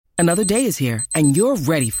Another day is here, and you're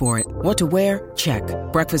ready for it. What to wear? Check.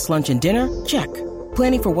 Breakfast, lunch, and dinner? Check.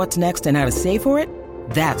 Planning for what's next and how to save for it?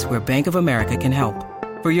 That's where Bank of America can help.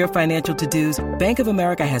 For your financial to-dos, Bank of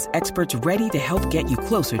America has experts ready to help get you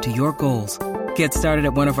closer to your goals. Get started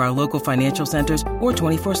at one of our local financial centers or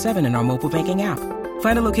 24/7 in our mobile banking app.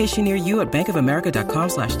 Find a location near you at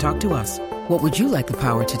bankofamerica.com/talktous. What would you like the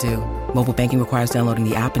power to do? Mobile banking requires downloading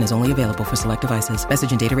the app and is only available for select devices.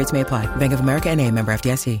 Message and data rates may apply. Bank of America N.A., member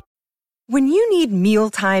FDIC. When you need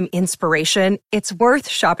mealtime inspiration, it's worth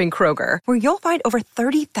shopping Kroger, where you'll find over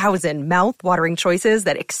 30,000 mouth-watering choices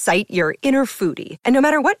that excite your inner foodie. And no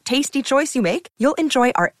matter what tasty choice you make, you'll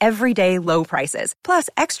enjoy our everyday low prices, plus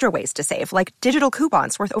extra ways to save, like digital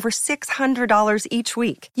coupons worth over $600 each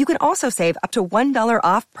week. You can also save up to $1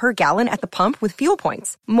 off per gallon at the pump with fuel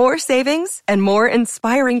points. More savings and more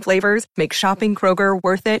inspiring flavors make shopping Kroger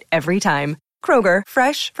worth it every time. Kroger,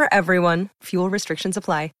 fresh for everyone. Fuel restrictions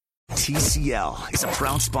apply. TCL is a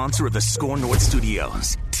proud sponsor of the Score North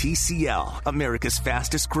Studios. TCL, America's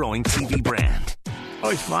fastest growing TV brand.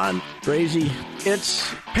 Oh, it's fun, crazy. It's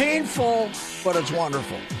painful, but it's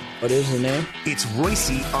wonderful. What is the name? It's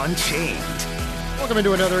Reusse Unchained. Welcome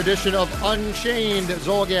into another edition of Unchained.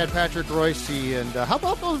 Zolgad, Patrick Reusse, and how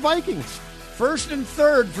about those Vikings? First and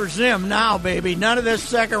third for Zim now, baby. None of this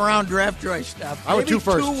second-round draft choice stuff. I went two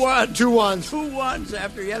firsts. 2-1. 2-1s. 2-1s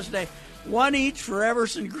after yesterday. One each for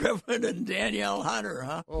Everson Griffin and Danielle Hunter,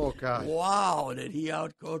 huh? Oh, God. Wow, did he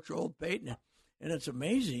outcoach old Peyton. And it's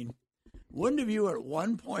amazing. Wouldn't have you at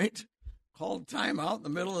one point called timeout in the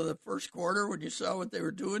middle of the first quarter when you saw what they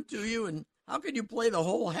were doing to you? And how could you play the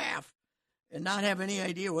whole half and not have any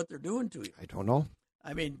idea what they're doing to you? I don't know.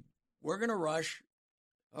 I mean, we're going to rush.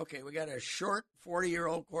 Okay, we got a short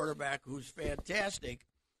 40-year-old quarterback who's fantastic,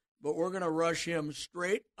 but we're going to rush him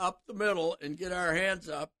straight up the middle and get our hands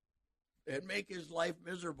up and make his life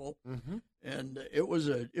miserable. Mm-hmm. And it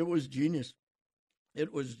was genius.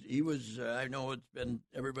 He was, I know it's been,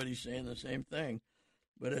 everybody's saying the same thing,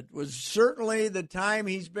 but it was certainly the time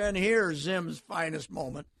he's been here, Zim's finest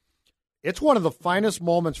moment. It's one of the finest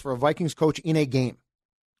moments for a Vikings coach in a game.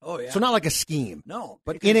 Oh, yeah. So not like a scheme. No.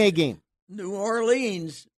 But in a game. New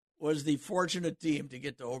Orleans was the fortunate team to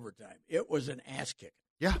get to overtime. It was an ass kick.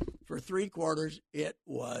 Yeah. For 3 quarters, it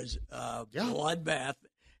was a bloodbath.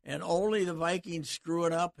 And only the Vikings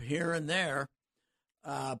screwing up here and there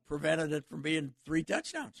prevented it from being 3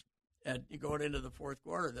 touchdowns going into the fourth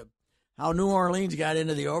quarter. How New Orleans got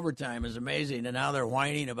into the overtime is amazing, and now they're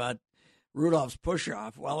whining about Rudolph's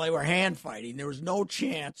push-off. Well, they were hand-fighting. There was no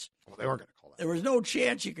chance. Well, they weren't going to call that. There was no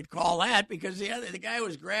chance you could call that because the guy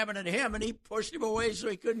was grabbing at him, and he pushed him away so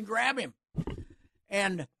he couldn't grab him.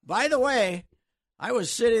 And, by the way, I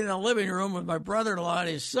was sitting in the living room with my brother-in-law and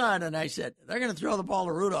his son, and I said, they're going to throw the ball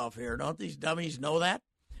to Rudolph here. Don't these dummies know that?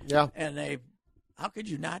 Yeah. And how could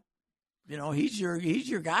you not? You know, he's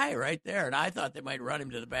your guy right there. And I thought they might run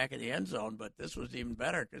him to the back of the end zone, but this was even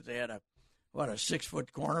better because they had a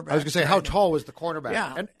 6-foot cornerback. I was going to say, how tall was the cornerback?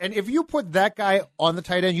 Yeah. And if you put that guy on the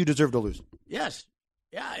tight end, you deserve to lose. Yes.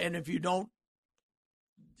 Yeah, and if you don't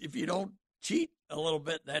cheat a little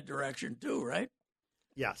bit in that direction too, right?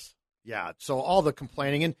 Yes. Yeah, so all the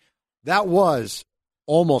complaining, and that was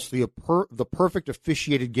almost the perfect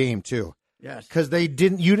officiated game too. Yes, because you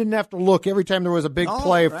didn't have to look every time there was a big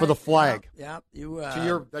play for the flag. Yeah.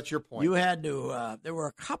 That's your point. You had to. There were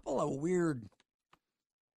a couple of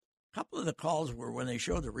the calls were when they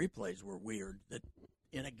showed the replays were weird. That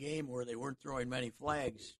in a game where they weren't throwing many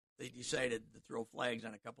flags, they decided to throw flags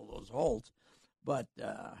on a couple of those holds. But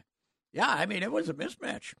yeah, I mean it was a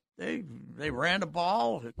mismatch. They ran the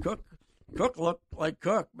ball. Cook looked like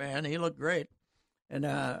Cook, man. He looked great. And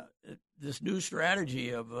this new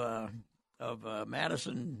strategy of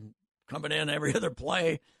Madison coming in every other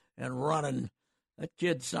play and running, that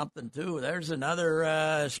kid's something too. There's another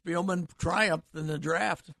Spielman triumph in the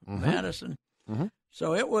draft, Madison. Mm-hmm.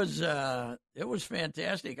 So it was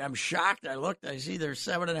fantastic. I'm shocked. I see there's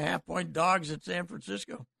 7.5-point dogs at San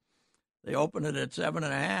Francisco. They opened it at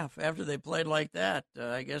 7.5 after they played like that.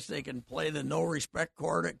 I guess they can play the no respect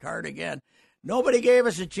card again. Nobody gave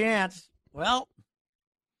us a chance. Well,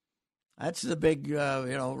 that's the big,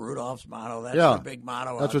 Rudolph's motto. That's the big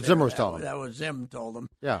motto. That's what Zimmer was telling them. That was Zim told them.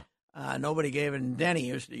 Yeah. Nobody gave him. Denny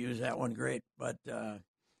used to use that one great, but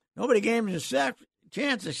nobody gave him a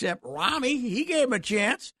chance except Rami. He gave him a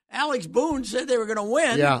chance. Alex Boone said they were going to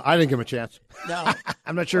win. Yeah, I didn't give him a chance. No,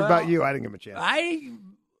 I'm not sure about you. I didn't give him a chance.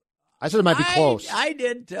 I said it might be close. I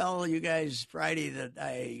did tell you guys Friday that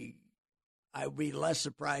I would be less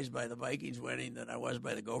surprised by the Vikings winning than I was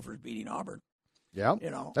by the Gophers beating Auburn. Yeah,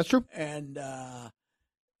 that's true. And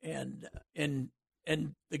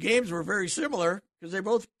And the games were very similar because they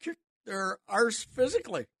both kicked their arse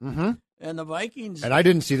physically. Mm-hmm. And the Vikings. And I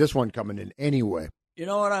didn't see this one coming in any way. You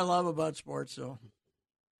know what I love about sports, though?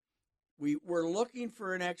 We're looking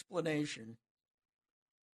for an explanation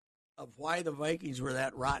of why the Vikings were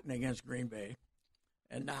that rotten against Green Bay,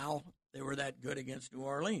 and now they were that good against New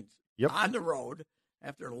Orleans on the road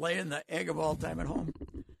after laying the egg of all time at home.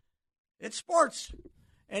 It's sports.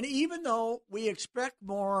 And even though we expect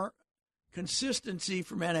more consistency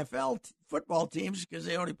from NFL football teams because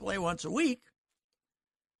they only play once a week,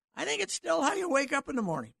 I think it's still how you wake up in the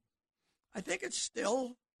morning. I think it's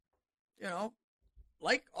still,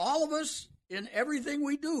 like all of us in everything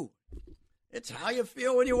we do. It's how you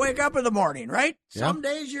feel when you wake up in the morning, right? Yeah. Some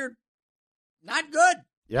days you're not good.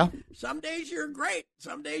 Yeah. Some days you're great.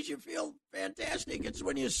 Some days you feel fantastic. It's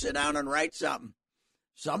when you sit down and write something.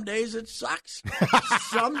 Some days it sucks.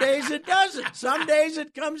 Some days it doesn't. Some days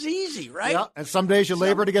it comes easy, right? Yeah, and some days you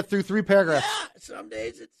labor to get through 3 paragraphs. Yeah, some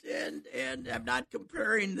days it's and I'm not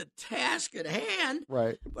comparing the task at hand.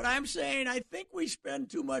 Right. But I'm saying I think we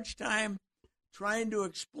spend too much time trying to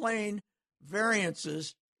explain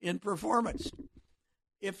variances in performance.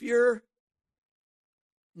 If you're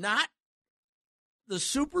not the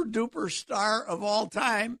super duper star of all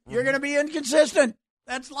time, you're going to be inconsistent.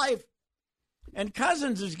 That's life. And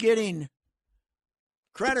Cousins is getting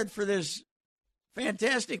credit for this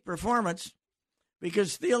fantastic performance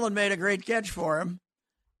because Thielen made a great catch for him,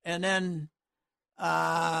 and then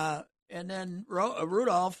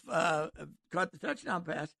Rudolph caught the touchdown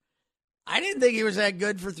pass. I didn't think he was that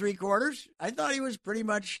good for 3 quarters. I thought he was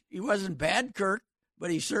he wasn't bad Kirk,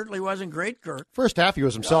 but he certainly wasn't great Kirk. First half, he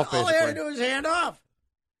was himself, all basically. he had to do was hand off,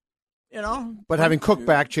 But having Cook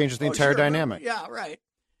back changes the entire dynamic. Yeah, right.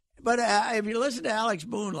 But if you listen to Alex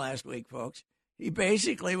Boone last week, folks, he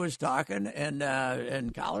basically was talking,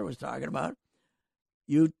 and Collar was talking about,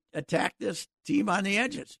 you attack this team on the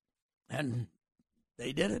edges, and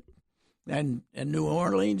they did it. And New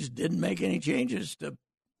Orleans didn't make any changes to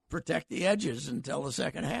protect the edges until the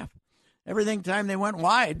second half. Everything time they went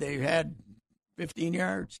wide, they had 15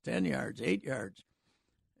 yards, 10 yards, 8 yards.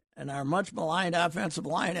 And our much maligned offensive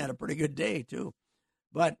line had a pretty good day, too.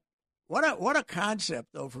 But what a concept,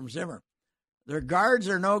 though, from Zimmer. Their guards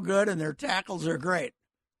are no good and their tackles are great.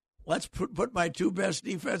 Let's put my 2 best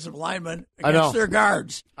defensive linemen against their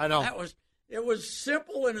guards. I know. It was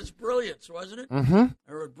simple in its brilliance, wasn't it?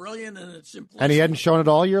 Mm-hmm. Or brilliant in its simplicity. And he hadn't shown it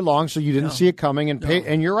all year long, so you didn't see it coming. And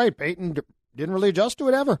and you're right, Peyton didn't really adjust to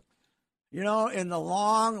it ever. In the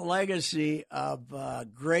long legacy of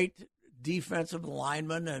great defensive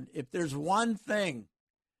linemen, and if there's one thing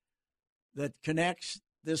that connects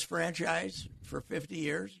this franchise for 50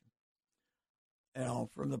 years,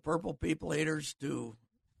 from the Purple People Eaters to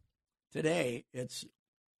today, it's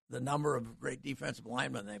the number of great defensive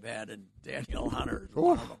linemen they've had, and Daniel Hunter is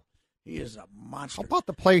one of them. He is a monster. How about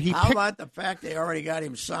the player he picked? How about the fact they already got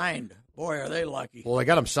him signed? Boy, are they lucky. Well, they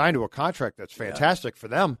got him signed to a contract that's fantastic for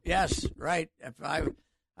them. Yes, right. If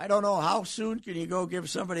I don't know, how soon can you go give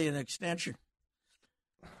somebody an extension?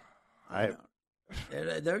 I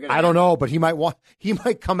don't know, but he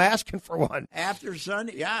might come asking for one after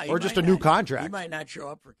Sunday. Yeah, or just a new contract. He might not show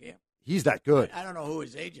up for camp. He's that good. I don't know who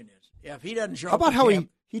his agent is. Yeah, if he doesn't show How up about for how camp,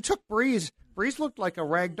 he took Breeze? Breeze looked like a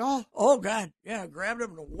rag doll. Oh God, yeah, grabbed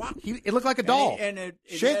him and whopped. It looked like a doll. And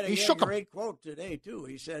he shook him. Great quote today too.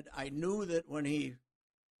 He said, "I knew that when he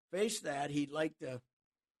faced that, he'd like to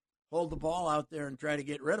hold the ball out there and try to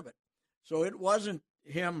get rid of it." So it wasn't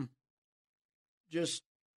him.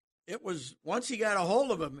 It was once he got a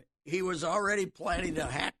hold of him, he was already planning to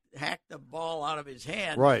hack the ball out of his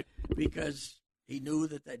hand, right? Because he knew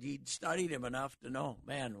that he'd studied him enough to know,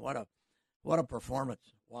 man, what a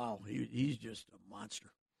performance! Wow, he's just a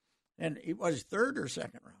monster. And he was 3rd or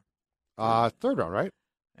 2nd round. 3rd round, right?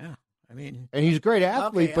 Yeah, I mean, and he's a great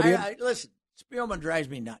athlete. Okay, but listen, Spielman drives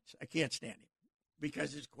me nuts. I can't stand him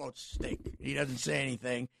because his quotes stink. He doesn't say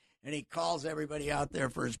anything, and he calls everybody out there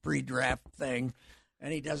for his pre-draft thing,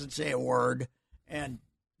 and he doesn't say a word.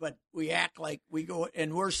 But we act like we go,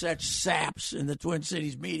 and we're such saps in the Twin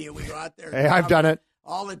Cities media. We go out there. Hey, I've done it.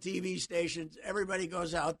 All the TV stations, everybody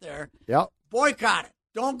goes out there. Yep. Boycott it.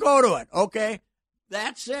 Don't go to it, okay?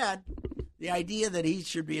 That said, the idea that he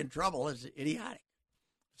should be in trouble is idiotic.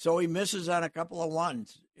 So he misses on a couple of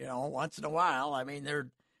ones, once in a while. I mean, they're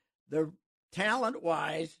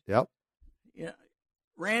talent-wise. Yep.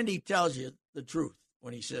 Randy tells you the truth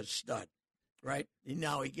when he says stud, right?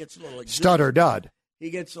 Now he gets a little exuberant. Stud or dud. He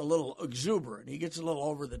gets a little exuberant. He gets a little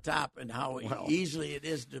over the top in how easily it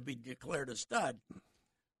is to be declared a stud.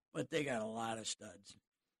 But they got a lot of studs.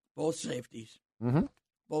 Both safeties. Mm-hmm.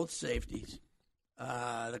 Both safeties.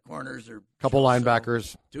 The corners are couple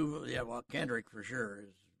linebackers. Kendrick for sure.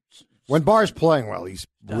 When Barr's playing well, he's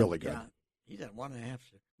really good. Yeah, he's at 1.5.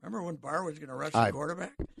 Remember when Barr was going to rush the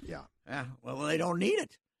quarterback? Yeah. Yeah. Well, they don't need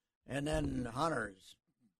it. And then Hunter is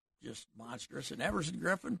just monstrous. And Everson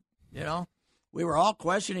Griffin, we were all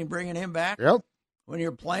questioning bringing him back. Yep. When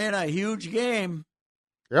you're playing a huge game,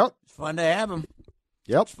 yep, it's fun to have him.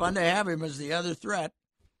 Yep. It's fun to have him as the other threat.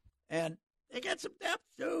 And they got some depth,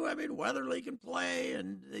 too. I mean, Weatherly can play,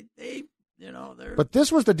 and they're. But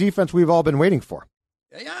this was the defense we've all been waiting for.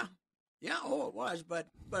 Yeah. Yeah, it was. But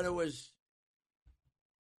it was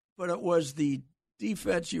the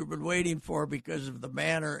defense you've been waiting for because of the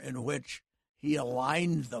manner in which he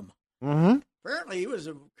aligned them. Mm-hmm. Apparently, he was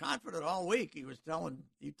confident all week. He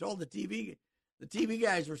told the TV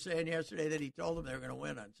guys were saying yesterday that he told them they were going to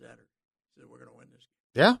win on Saturday. He said, we're going to win this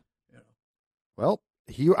game. Yeah. Well,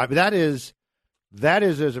 that is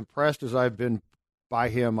as impressed as I've been by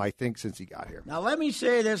him, I think, since he got here. Now, let me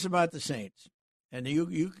say this about the Saints, and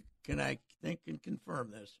you can, I think, can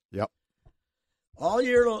confirm this. Yep. All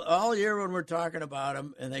year when we're talking about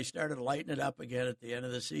them, and they started lighting it up again at the end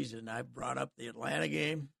of the season, I brought up the Atlanta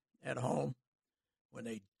game at home when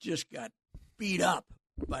they just got beat up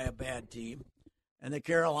by a bad team, and the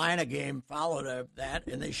Carolina game followed that,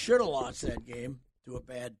 and they should have lost that game to a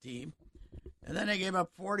bad team. And then they gave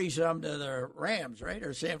up 40-some to the Rams, right?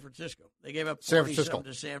 Or San Francisco. They gave up 40-some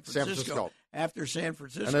to San Francisco. After San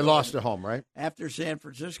Francisco. And they lost at home, right? After San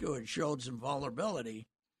Francisco had showed some vulnerability.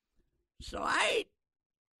 So I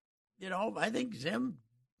think Zim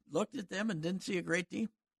looked at them and didn't see a great team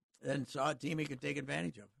and saw a team he could take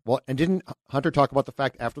advantage of. Well, and didn't Hunter talk about the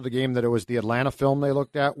fact after the game that it was the Atlanta film they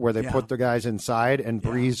looked at where they put the guys inside and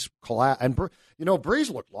Breeze collapsed? And,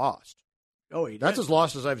 Breeze looked lost. Oh, he did. That's as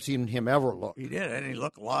lost as I've seen him ever look. He did, and he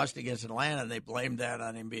looked lost against Atlanta, and they blamed that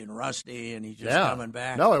on him being rusty, and he's just coming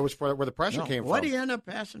back. No, it was where the pressure came from. What did he end up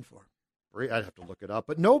passing for? I'd have to look it up.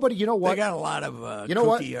 But nobody, you know what? They got a lot of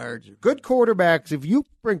cookie yards. Good quarterbacks, if you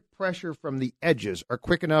bring pressure from the edges, are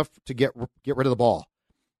quick enough to get rid of the ball.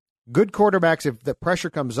 Good quarterbacks, if the pressure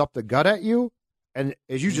comes up the gut at you, and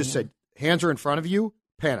as you just said, hands are in front of you,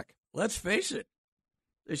 panic. Let's face it.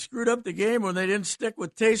 They screwed up the game when they didn't stick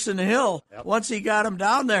with Taysom Hill once he got him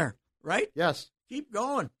down there, right? Yes. Keep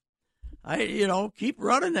going. Keep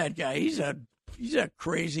running that guy. He's a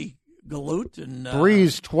crazy galoot. And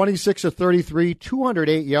Breeze, 26 of 33,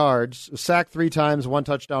 208 yards, sacked 3 times, 1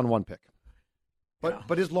 touchdown, 1 pick.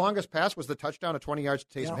 But his longest pass was the touchdown of 20 yards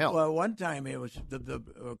to Taysom Hill. Well, one time it was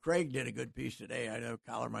Craig did a good piece today. I know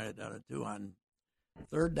Collar might have done it too. On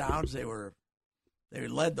third downs, they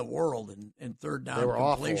led the world in third down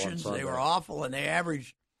completions. They were awful, and they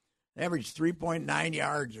averaged 3.9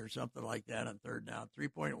 yards or something like that on third down,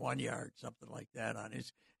 3.1 yards, something like that on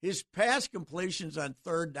his pass completions on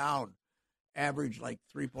third down averaged like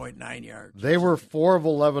 3.9 yards. They were 4 of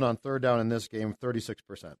 11 on third down in this game,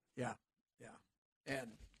 36%. Yeah.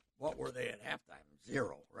 And what were they at halftime?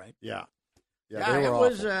 0, right? Yeah.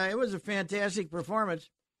 It was a fantastic performance.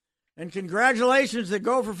 And congratulations, the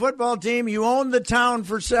Gopher football team. You owned the town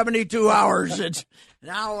for 72 hours. It's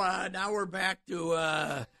now we're back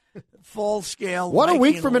to full scale. What a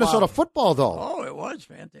week for Minnesota football, though. Oh, it was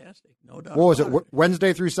fantastic, no doubt. What was it?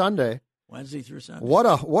 Wednesday through Sunday. Wednesday through Sunday.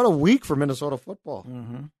 What a week for Minnesota football.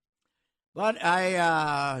 Mm-hmm. But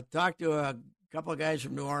I talked to a couple of guys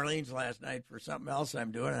from New Orleans last night for something else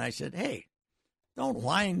I'm doing, and I said, "Hey, don't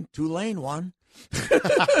whine. Tulane won."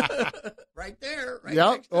 Right there. Right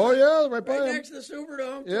next to right by next to the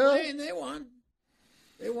Superdome. Tulane, they won.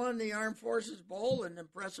 They won the Armed Forces Bowl in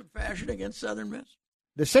impressive fashion against Southern Miss.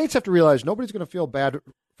 The Saints have to realize nobody's going to feel bad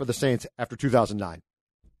for the Saints after 2009.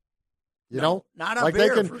 Not up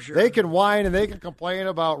here, for sure. They can whine and they can complain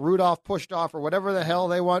about Rudolph pushed off or whatever the hell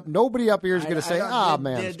they want. Nobody up here is going to say,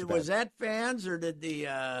 man. Was that fans or did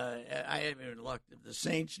I haven't even looked. Did the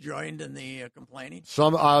Saints joined in the complaining?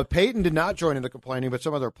 Some Peyton did not join in the complaining, but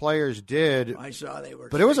some of their players did. I saw they were.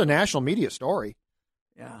 But it was a national media story.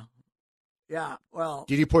 Yeah. Well,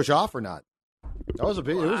 did he push off or not? It was a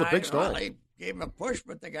big story. Well, they gave him a push,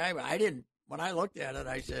 but the guy, I didn't. When I looked at it,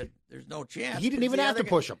 I said, "There's no chance." He didn't even have to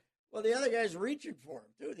push him. Well, the other guy's reaching for him,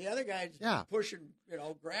 too. The other guy's pushing,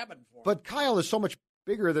 grabbing for him. But Kyle is so much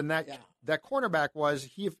bigger than that. Yeah. That cornerback was.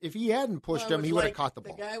 If he hadn't pushed him, he would have caught the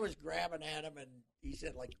ball. The guy was grabbing at him, and he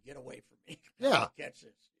said, get away from me. Yeah. Catch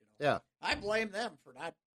this. Yeah. I blame them for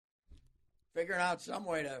not figuring out some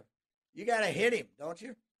way to – you got to hit him, don't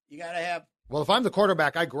you? You got to have – Well, if I'm the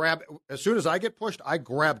quarterback, I grab – as soon as I get pushed, I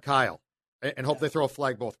grab Kyle and hope they throw a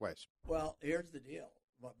flag both ways. Well, here's the deal.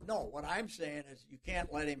 No, what I'm saying is you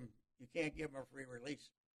can't let him – you can't give him a free release.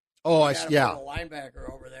 Oh, You gotta yeah. put a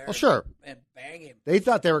linebacker over there. Well, sure. And bang him. They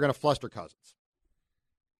thought they were going to fluster Cousins.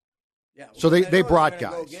 Yeah. So well, they know brought they're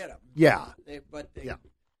gonna guys. Go get him. Yeah. They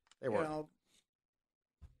were.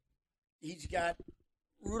 He's got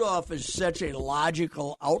Rudolph is such a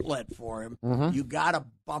logical outlet for him. Mm-hmm. You got to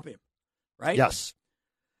bump him, right? Yes.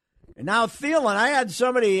 And now Thielen, I had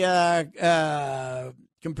somebody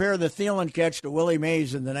compare the Thielen catch to Willie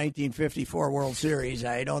Mays in the 1954 World Series.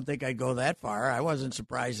 I don't think I'd go that far. I wasn't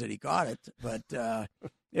surprised that he caught it, but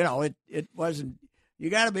it wasn't. You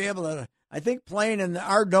got to be able to. I think playing in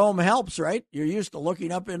our dome helps, right? You're used to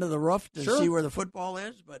looking up into the roof to see where the football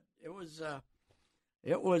is, but it was a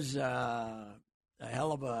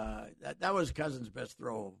hell of a that was Cousins' best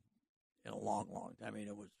throw in a long time. I mean,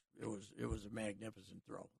 it was a magnificent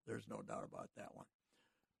throw. There's no doubt about that one.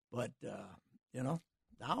 But now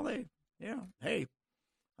hey,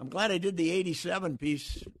 I'm glad I did the 87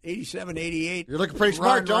 piece, 87, 88. You're looking pretty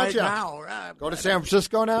smart, don't right you? Now. Go to San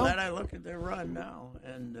Francisco now? Glad I look at their run now.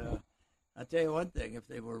 And I'll tell you one thing, if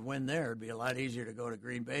they were to win there, it'd be a lot easier to go to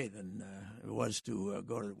Green Bay than it was to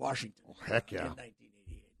go to Washington. Oh, heck yeah. In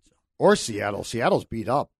 1988. So. Or Seattle. Seattle's beat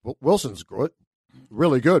up. Wilson's good.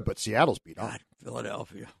 Really good, but Seattle's beat up. God,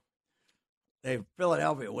 Philadelphia.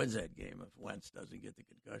 Philadelphia wins that game if Wentz doesn't get the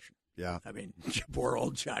concussion. Yeah. I mean, poor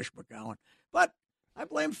old Josh McCown. But I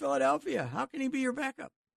blame Philadelphia. How can he be your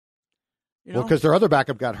backup? Well, because their other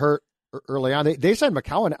backup got hurt early on. They signed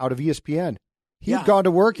McCown out of ESPN. He'd gone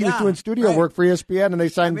to work. He was doing studio work for ESPN, and they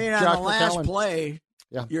signed Josh on the last McCown. play,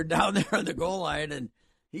 you're down there on the goal line, and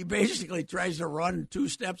he basically tries to run 2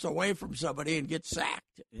 steps away from somebody and gets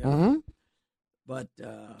sacked. Mm-hmm. But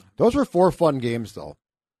those were 4 fun games, though.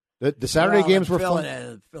 The Saturday games were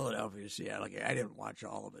fun. Philadelphia, Seattle. I didn't watch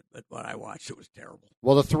all of it, but what I watched, it was terrible.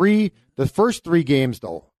 Well, the first 3 games,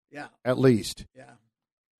 though, at least. Yeah.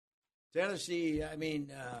 Tennessee,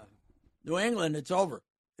 New England, it's over.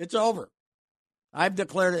 It's over. I've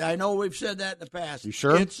declared it. I know we've said that in the past. You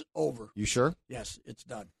sure? It's over. You sure? Yes, it's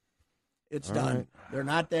done. It's all done. Right. They're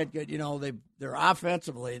not that good. They're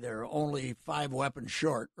offensively, they're only 5 weapons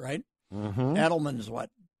short, right? Mm-hmm. Edelman's,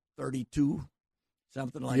 32?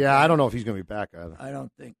 Something like that. Yeah, I don't know if he's going to be back either. I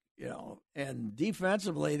don't think, And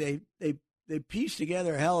defensively, they pieced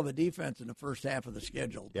together a hell of a defense in the first half of the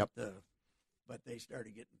schedule. Yep. But they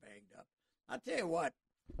started getting banged up. I'll tell you what,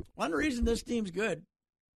 one reason this team's good,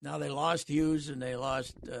 now they lost Hughes and they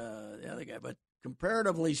lost the other guy, but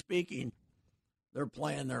comparatively speaking, they're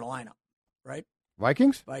playing their lineup, right?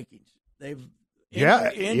 Vikings? They've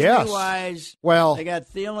injury-wise, they got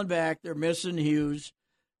Thielen back. They're missing Hughes.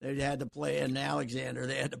 They had to play in Alexander.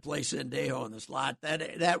 They had to play Sendejo in the slot.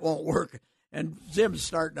 That won't work. And Zim's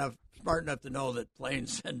smart enough to know that playing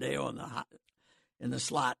Sendejo in the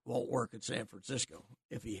slot won't work at San Francisco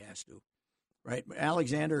if he has to. Right?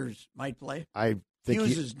 Alexander's might play. I think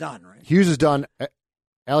Hughes is done, right? Hughes is done.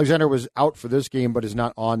 Alexander was out for this game, but is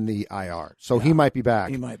not on the IR, so he might be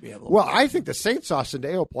back. He might be able to. Well, I think the Saints saw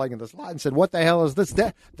Sendejo playing in the slot and said, "What the hell is this?"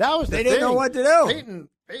 That was the they thing. didn't know what to do.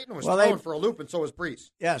 Peyton was throwing for a loop, and so was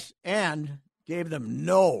Brees. Yes, and gave them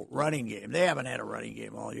no running game. They haven't had a running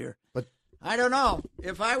game all year. But I don't know.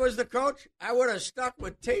 If I was the coach, I would have stuck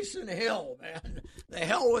with Taysom Hill, man. The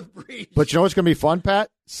hell with Brees. But you know what's going to be fun,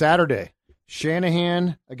 Pat? Saturday,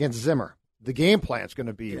 Shanahan against Zimmer. The game plan's going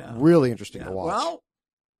to be really interesting to watch. Well,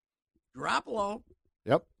 Garoppolo.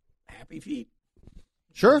 Yep. Happy feet.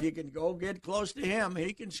 Sure. If you can go get close to him,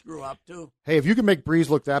 he can screw up too. Hey, if you can make Brees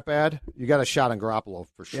look that bad, you got a shot on Garoppolo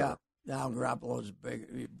for sure. Yeah. Now Garoppolo's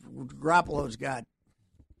big. Garoppolo's got,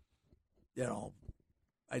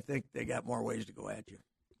 I think they got more ways to go at you.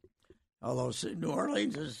 Although New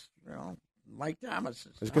Orleans is, Mike Thomas.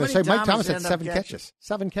 I was going to say Mike Thomas had 7 catches.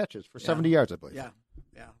 7 catches for 70 yards, I believe. Yeah.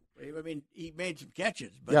 I mean, he made some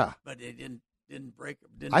catches, but it didn't break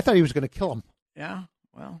him. I thought he was going to kill him. Yeah.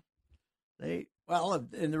 Well,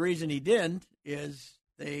 and the reason he didn't is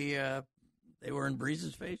they were in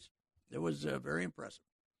Breeze's face. It was very impressive.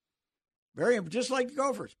 Just like the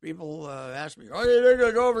Gophers. People ask me, "Oh, they're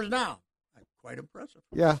the Gophers now." Quite impressive.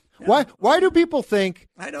 Yeah. Why do people think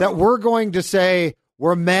that we're going to say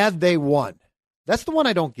we're mad they won? That's the one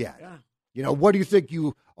I don't get. Yeah. What do you think?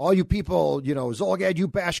 All you people, Zolgad, you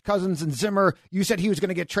bashed Cousins and Zimmer. You said he was going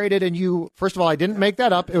to get traded, and first of all, I didn't make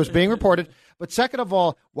that up. It was being reported. But second of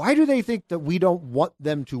all, why do they think that we don't want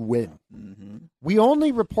them to win? Mm-hmm. We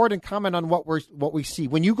only report and comment on what we see.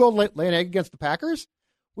 When you go lay an egg against the Packers,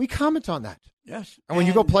 we comment on that. Yes. And when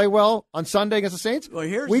you go play well on Sunday against the Saints,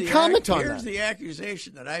 we comment on that. Here's the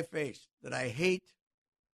accusation that I face, that I hate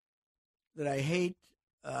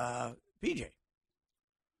PJ.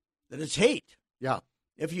 That it's hate. Yeah.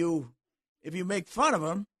 If you make fun of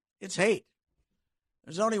him, It's hate.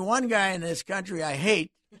 There's only one guy in this country I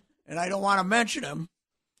hate, and I don't want to mention him,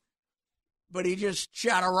 but he just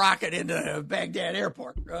shot a rocket into Baghdad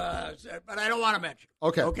airport. But I don't want to mention him.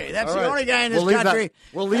 Okay, that's the only guy in this country.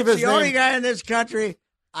 We'll leave his name. The only guy in this country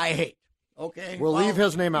I hate. Okay, we'll leave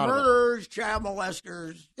his name out of it. Murderers, child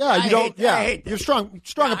molesters. Yeah, you don't. Yeah, I hate you're strong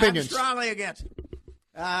opinions. I'm strongly against it.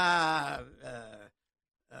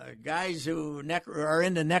 Guys who are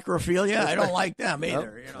into necrophilia, I don't like them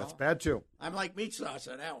either. You know, that's bad too. I'm like meat sauce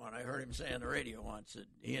on that one. I heard him say on the radio once that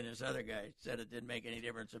he and this other guy said it didn't make any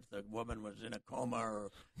difference if the woman was in a coma or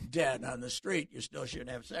dead on the street. You still shouldn't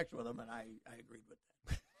have sex with them, and I agreed with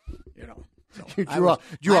that. You know. So you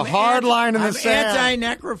drew a hard line in the sand. I'm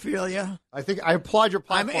anti-necrophilia. I applaud your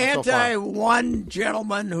platform. I'm anti one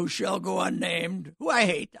gentleman who shall go unnamed, who I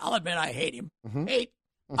hate. I'll admit I hate him.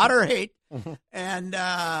 Utter hate. And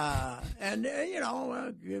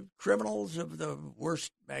criminals of the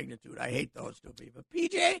worst magnitude. I hate those two people.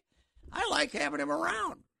 PJ, I like having him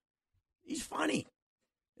around. He's funny.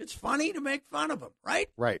 It's funny to make fun of him, right?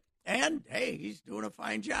 Right. And, hey, he's doing a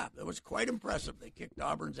fine job. That was quite impressive. They kicked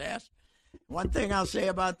Auburn's ass. One thing I'll say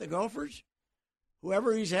about the Gophers,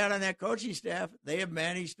 whoever he's had on that coaching staff, they have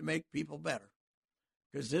managed to make people better.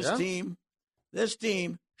 Because this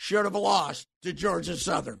team should have lost to Georgia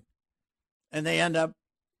Southern. And they end up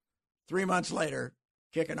 3 months later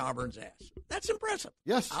kicking Auburn's ass. That's impressive.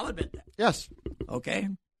 Yes. I'll admit that. Yes. Okay.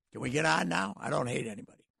 Can we get on now? I don't hate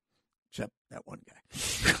anybody except that one guy.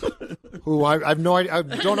 Who I have no idea. I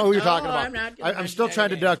don't know who you're talking about. I'm still trying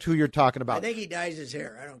to deduct who you're talking about. I think he dyes his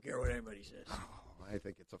hair. I don't care what anybody says. I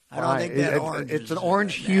think it's I don't think that orange it's an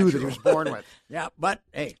orange hue that he was born with. Yeah, but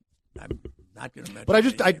hey, I'm not going to mention.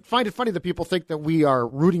 But I find it funny that people think that we are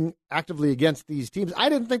rooting actively against these teams. I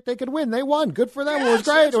didn't think they could win. They won. Good for them. Yes, it was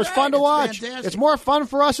great. It was fun to watch. Fantastic. It's more fun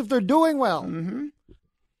for us if they're doing well. Mm-hmm.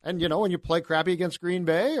 And when you play crappy against Green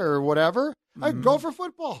Bay or whatever, go for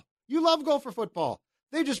football. You love Gopher football.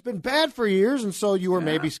 They've just been bad for years, and so you were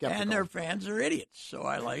maybe skeptical. And their fans are idiots, so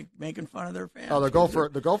I like making fun of their fans. Oh, the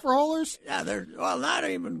Gopher holers? Yeah, not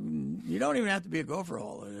even. You don't even have to be a Gopher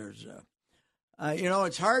holer. There's,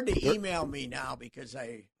 it's hard to email me now because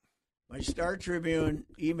my Star Tribune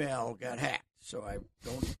email got hacked, so I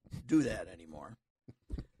don't do that anymore.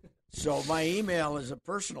 So my email is a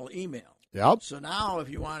personal email. Yep. So now, if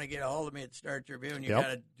you want to get a hold of me at the Star Tribune, you got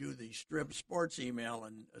to do the Strip Sports email,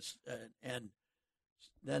 and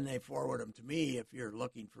then they forward them to me if you're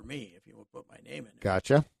looking for me, if you will put my name in it.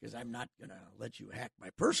 Gotcha. Because I'm not going to let you hack my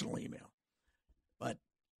personal email. But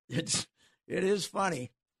it is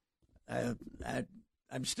funny.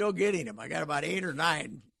 I'm still getting them. I got about 8 or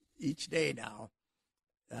 9 each day now.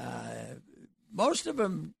 Most of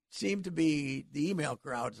them seem to be the email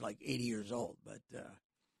crowd's like 80 years old, but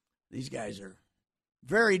these guys are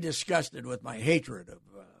very disgusted with my hatred of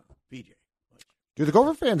PJ. Do the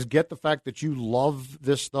Gopher fans get the fact that you love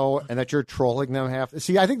this, though, and that you're trolling them half?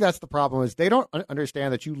 See, I think that's the problem, is they don't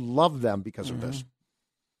understand that you love them because of this.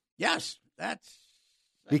 Yes, that's...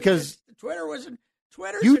 Because Twitter's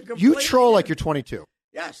you troll like you're 22.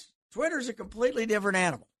 Yes, Twitter's a completely different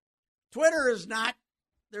animal. Twitter is not...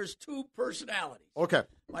 There's 2 personalities. Okay.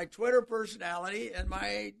 My Twitter personality and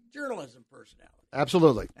my journalism personality.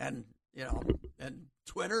 Absolutely. And, and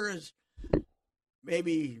Twitter is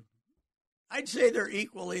maybe... I'd say they're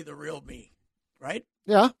equally the real me, right?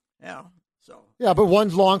 Yeah. Yeah. So. Yeah, but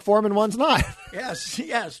one's long form and one's not.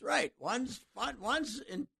 Yes, right. One's fun.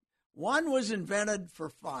 One was invented for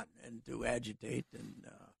fun and to agitate, and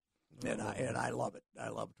I love it. I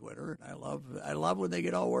love Twitter, and I love when they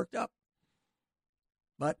get all worked up.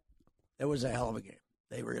 But it was a hell of a game.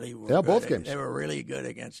 They really were. Yeah, good. both games. They were really good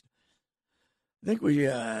against. I think we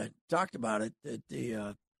talked about it. That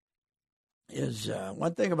the is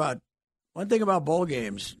one thing about bowl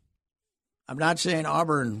games. I'm not saying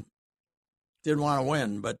Auburn didn't want to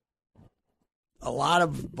win, but a lot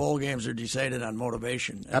of bowl games are decided on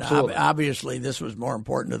motivation. And absolutely. Obviously, this was more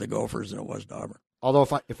important to the Gophers than it was to Auburn. Although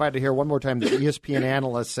if I had to hear one more time the ESPN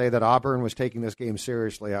analysts say that Auburn was taking this game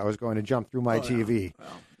seriously, I was going to jump through my TV.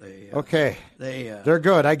 Well, they're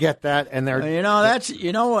good. I get that, and they're let's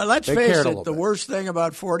face it. The worst thing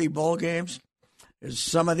about 40 bowl games is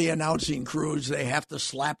some of the announcing crews they have to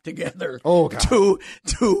slap together to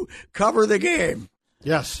cover the game.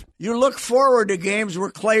 Yes. You look forward to games where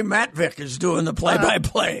Clay Matvick is doing the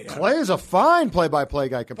play-by-play. Clay is a fine play-by-play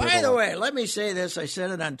guy. By the way, let me say this. I said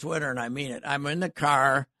it on Twitter, and I mean it. I'm in the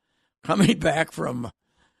car coming back from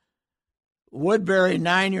Woodbury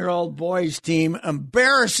 9-year-old boys team.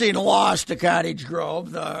 Embarrassing loss to Cottage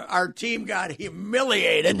Grove. Our team got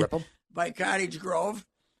humiliated by Cottage Grove.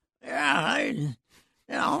 Yeah,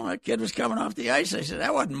 a kid was coming off the ice. I said,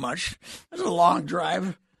 that wasn't much. That's a long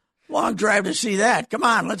drive. Long drive to see that. Come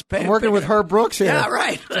on, let's pay. I'm working with Herb Brooks here. Yeah,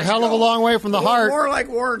 right. It's a hell of a long way from the heart. More like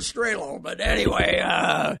Warren Strelo. But anyway,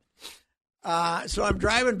 so I'm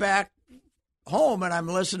driving back home, and I'm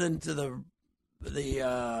listening to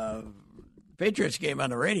the Patriots game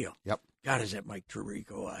on the radio. Yep. God, is that Mike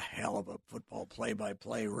Tirico a hell of a football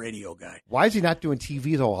play-by-play radio guy? Why is he not doing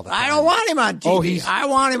TV, though, all the time? I don't want him on TV. Oh, I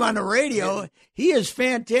want him on the radio. He is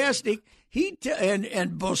fantastic.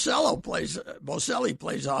 And Boselli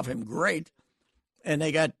plays off him great, and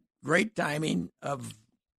they got great timing of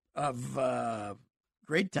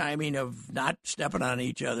not stepping on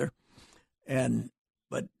each other,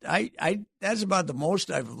 but I that's about the most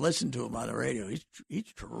I've listened to him on the radio.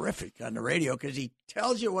 He's terrific on the radio because he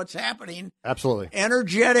tells you what's happening. Absolutely.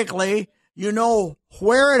 Energetically, you know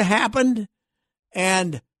where it happened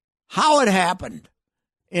and how it happened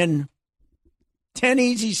in 10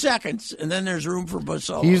 easy seconds, and then there's room for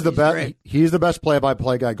Boselli. He's the best. He's the best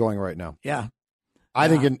play-by-play guy going right now. Yeah, I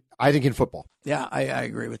think in football. Yeah, I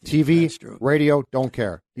agree with you. TV, radio, don't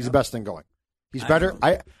care. He's the best thing going. He's better.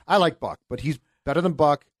 I like Buck, but he's better than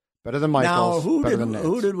Buck, better than Michaels, better than Nance.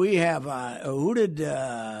 Who did we have?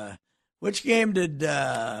 Which game did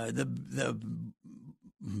the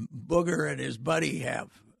Booger and his buddy have?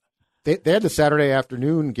 They had the Saturday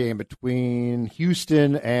afternoon game between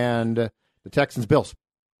Houston and the Texans Bills.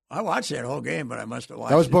 I watched that whole game, but I must have watched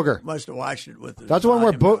that was Booger. Must have watched it with. That's the one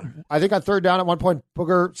where I think on third down at one point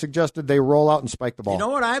Booger suggested they roll out and spike the ball. You know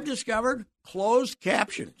what I've discovered? Closed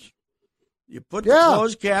captions. You put the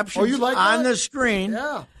closed captions on the screen.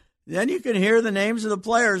 Yeah. Then you can hear the names of the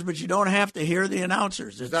players, but you don't have to hear the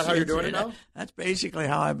announcers. Is that how you're doing it now? That's basically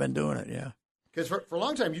how I've been doing it. Yeah. Because for a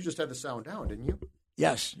long time you just had the sound down, didn't you?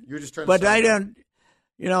 Yes. You were just turning. But I don't.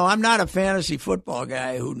 I'm not a fantasy football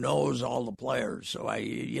guy who knows all the players, so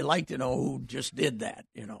you like to know who just did that,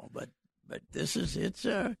 But it's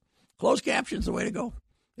closed captions the way to go.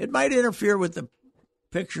 It might interfere with the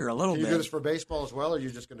picture a little bit. Do you do this for baseball as well, or are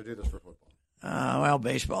you just going to do this for football? Well,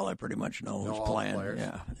 baseball, I pretty much know who's playing. Players.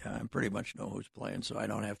 Yeah, I pretty much know who's playing, so I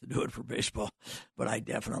don't have to do it for baseball. But I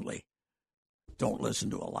definitely don't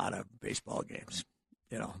listen to a lot of baseball games.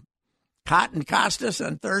 Cotton Costas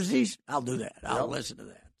on Thursdays, I'll do that. I'll listen to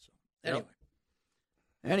that. So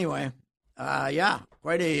anyway,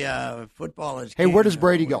 quite a football is. Hey, where does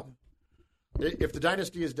Brady go? If the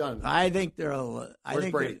dynasty is done, I think they're. I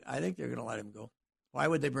think Brady? I think they're going to let him go. Why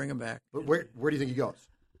would they bring him back? But where do you think he goes?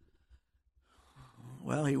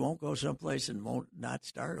 Well, he won't go someplace and won't not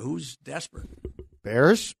start. Who's desperate?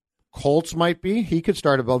 Bears, Colts might be. He could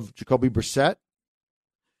start above Jacoby Brissett.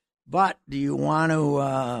 But do you want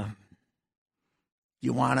to?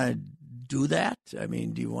 Do that? I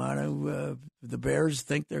mean, do you want to? The Bears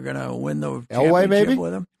think they're going to win the championship maybe?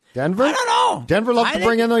 with him? Denver? I don't know. Denver loves to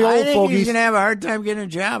bring in the old I think fogies. he's going to have a hard time getting a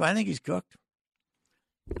job. I think he's cooked.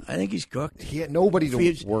 He had nobody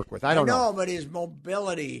to work with. I don't know. But his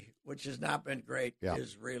mobility, which has not been great,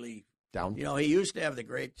 is really down. He used to have the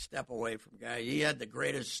great step away from guy. He had the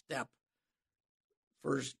greatest step,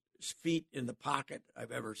 first feet in the pocket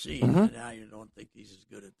I've ever seen. Mm-hmm. And now you don't think he's as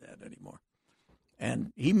good at that anymore.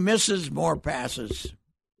 And he misses more passes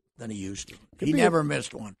than he used to. He never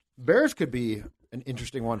missed one. Bears could be an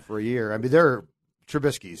interesting one for a year. I mean,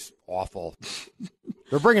 Trubisky's awful.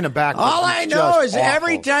 They're bringing him back. All I know is awful.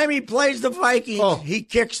 every time he plays the Vikings, he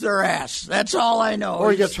kicks their ass. That's all I know.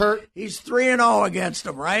 Or he gets hurt. He's 3-0 against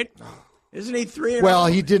them, right? Isn't he 3-0? Well,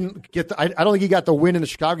 he didn't get the. I don't think he got the win in the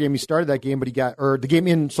Chicago game. He started that game, but the game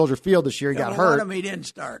in Soldier Field this year, he got hurt. He didn't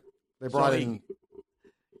start. They brought in.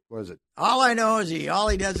 What is it? All I know is all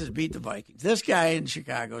he does is beat the Vikings. This guy in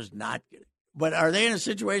Chicago is not good. But are they in a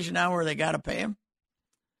situation now where they got to pay him?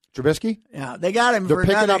 Trubisky? Yeah, they got him. They're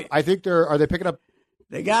picking up. I think are they picking up?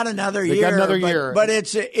 They got another year. They got another year. But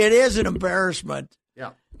it is an embarrassment.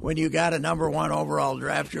 Yeah. When you got a number one overall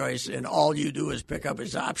draft choice and all you do is pick up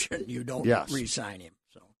his option, you don't re-sign him.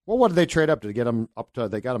 So. Well, what did they trade up to get him up to?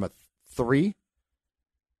 They got him at 3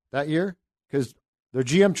 that year because their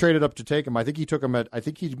GM traded up to take him. I think he took him at. I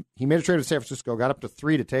think he made a trade to San Francisco, got up to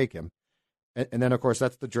 3 to take him, and then of course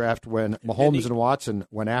that's the draft when Mahomes and Watson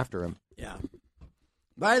went after him. Yeah.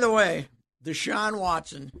 By the way, Deshaun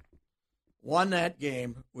Watson won that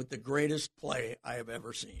game with the greatest play I have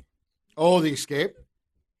ever seen. Oh, the escape?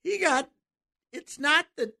 It's not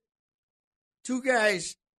that two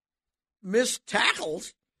guys missed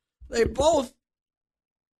tackles. They both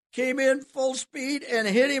came in full speed and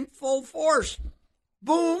hit him full force.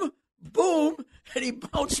 Boom, boom, and he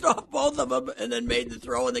bounced off both of them and then made the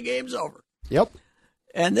throw and the game's over. Yep.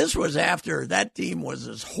 And this was after that team was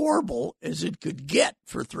as horrible as it could get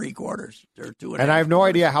for 3 quarters or 2 And I have no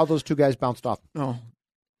idea how those two guys bounced off.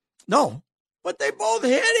 No, but they both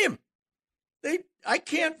hit him. I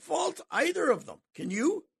can't fault either of them. Can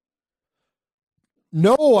you?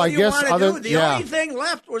 No, what I do you guess want to do? The only thing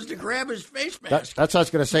left was to grab his face mask. That's what I was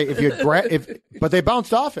going to say. But they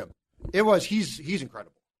bounced off him. He's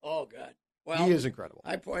incredible. Oh God, well, he is incredible.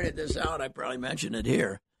 I pointed this out. I probably mentioned it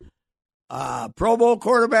here. Pro Bowl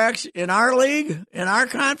quarterbacks in our league, in our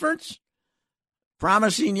conference,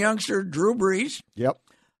 promising youngster Drew Brees. Yep.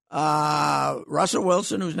 Russell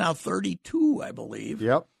Wilson, who's now 32, I believe.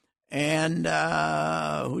 Yep. And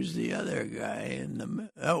who's the other guy in the?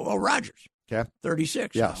 Rodgers. Okay.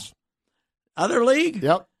 36. Yes. Now. Other league.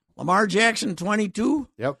 Yep. Lamar Jackson, 22.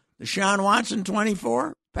 Yep. Deshaun Watson,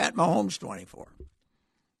 24. Pat Mahomes, 24. I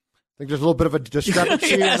think there's a little bit of a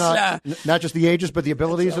discrepancy yes, in not just the ages, but the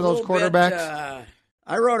abilities of those quarterbacks.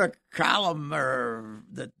 I wrote a column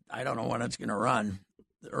that I don't know when it's going to run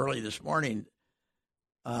early this morning.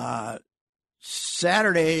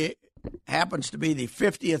 Saturday happens to be the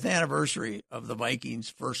 50th anniversary of the Vikings'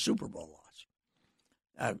 first Super Bowl loss.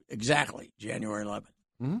 Exactly, January 11th.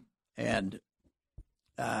 Mm-hmm. And,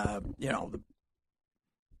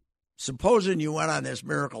 supposing you went on this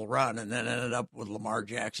miracle run and then ended up with Lamar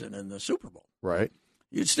Jackson in the Super Bowl. Right.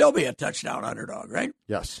 You'd still be a touchdown underdog, right?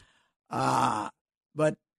 Yes.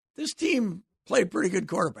 But this team played pretty good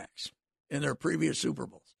quarterbacks in their previous Super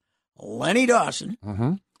Bowls. Lenny Dawson,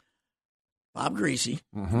 mm-hmm. Bob Greasy.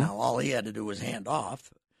 Mm-hmm. Now all he had to do was hand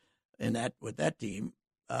off with that team.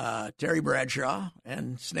 Terry Bradshaw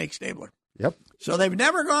and Snake Stabler. Yep. So they've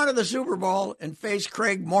never gone to the Super Bowl and faced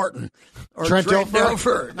Craig Morton or Trent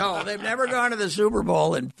Dilfer. No, they've never gone to the Super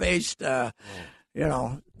Bowl and faced.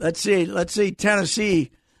 Let's see.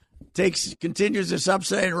 Tennessee continues this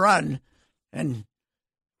upside run, and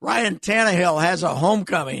Ryan Tannehill has a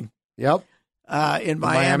homecoming. Yep. In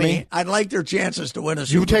Miami. I'd like their chances to win a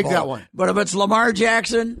Super Bowl. You take that one. But if it's Lamar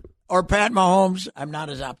Jackson or Pat Mahomes, I'm not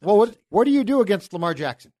as optimistic. Well, what do you do against Lamar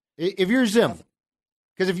Jackson? If you're Zim.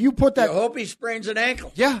 Because if you put that... I hope he sprains an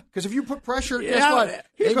ankle. Yeah, because if you put pressure, guess what?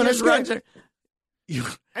 He's going to spin.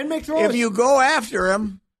 And make throws. If you go after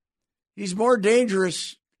him, he's more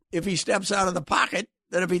dangerous if he steps out of the pocket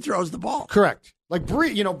than if he throws the ball. Correct. Like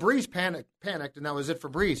Brees panicked, and that was it for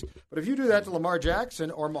Brees. But if you do that to Lamar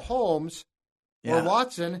Jackson or Mahomes or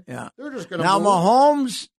Watson, they're just going to move.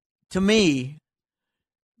 Mahomes, to me,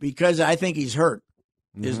 because I think he's hurt,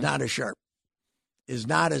 is not as sharp. Is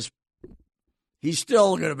not as... He's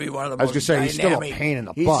still going to be one of the most he's still a pain in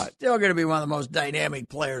the butt. He's still going to be one of the most dynamic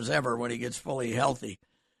players ever when he gets fully healthy.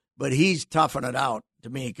 But he's toughing it out to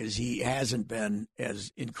me because he hasn't been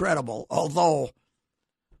as incredible. Although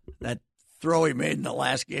that throw he made in the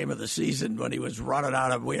last game of the season when he was running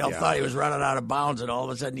out of, we all thought he was running out of bounds, and all of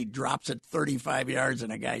a sudden he drops it 35 yards in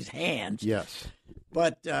a guy's hand. Yes.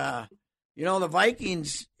 But, the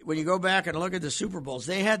Vikings, when you go back and look at the Super Bowls,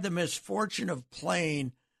 they had the misfortune of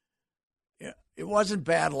playing. It wasn't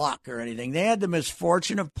bad luck or anything. They had the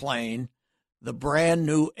misfortune of playing the brand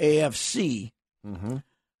new AFC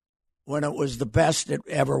when it was the best it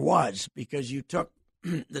ever was, because you took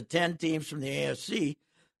the 10 teams from the AFC,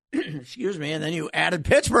 excuse me, and then you added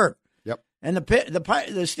Pittsburgh. Yep. And the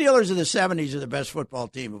Steelers of the 70s are the best football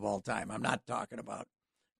team of all time. I'm not talking about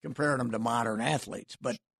comparing them to modern athletes,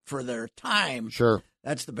 but for their time, sure,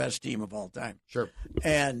 that's the best team of all time. Sure.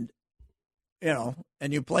 And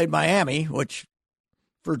and you played Miami, which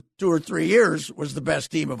for 2 or 3 years was the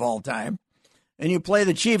best team of all time. And you play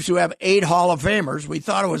the Chiefs, who have 8 Hall of Famers. We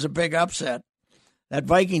thought it was a big upset. That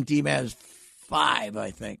Viking team has 5,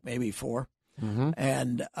 I think, maybe 4. Mm-hmm.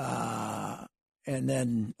 And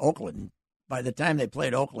then Oakland. By the time they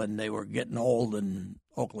played Oakland, they were getting old, and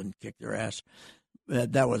Oakland kicked their ass.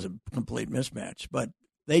 That was a complete mismatch. But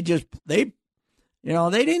they didn't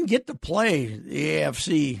get to play the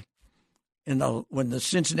AFC when the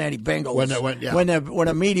Cincinnati Bengals when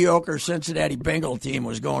a mediocre Cincinnati Bengal team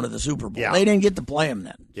was going to the Super Bowl. They didn't get to play them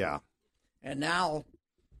then. Yeah. And now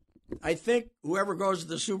I think whoever goes to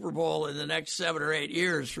the Super Bowl in the next 7 or 8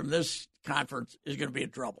 years from this conference is going to be in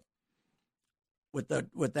trouble with that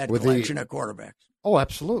collection of quarterbacks. Oh,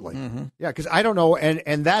 absolutely. Mm-hmm. Yeah, because I don't know,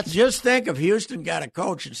 and that's just think if Houston got a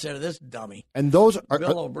coach instead of this dummy. And those are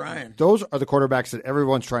Bill O'Brien. Those are the quarterbacks that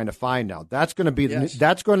everyone's trying to find now. That's going to be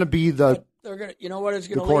the they're going to, you know what it's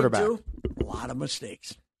going to lead to? A lot of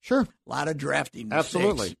mistakes. Sure. A lot of drafting mistakes.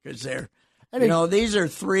 Absolutely. Because these are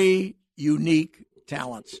 3 unique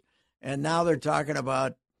talents. And now they're talking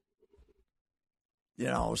about,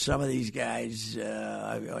 some of these guys,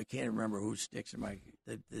 I can't remember who sticks in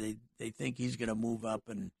They think he's going to move up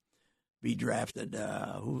and be drafted.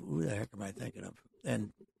 Who the heck am I thinking of?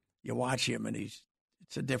 And you watch him, and it's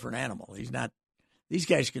a different animal. He's not. These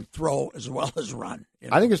guys can throw as well as run.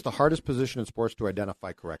 I think it's the hardest position in sports to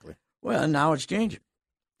identify correctly. Well, now it's changing.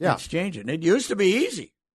 Yeah. It's changing. It used to be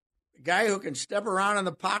easy. A guy who can step around in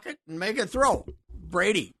the pocket and make a throw.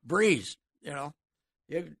 Brady, Breeze,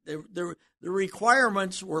 The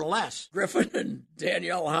requirements were less. Griffin and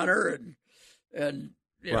Danielle Hunter and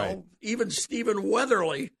even Stephen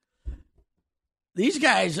Weatherly. These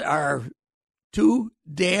guys are too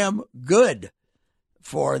damn good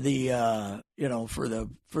for the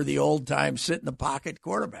for the old time sit in the pocket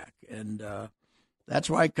quarterback, and that's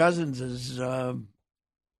why Cousins is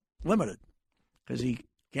limited because he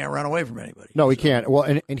can't run away from anybody. No, he can't. Well,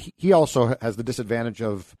 and he also has the disadvantage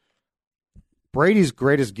of Brady's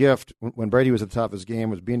greatest gift when Brady was at the top of his game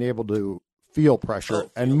was being able to feel pressure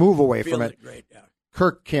and move away from it. Great, yeah.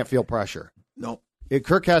 Kirk can't feel pressure. No.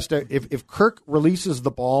 Kirk has to. If Kirk releases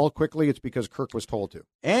the ball quickly, it's because Kirk was told to,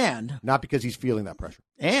 and not because he's feeling that pressure.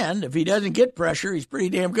 And if he doesn't get pressure, he's pretty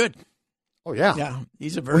damn good. Oh yeah, yeah.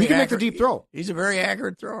 He's a very. He can make the deep throw. He's a very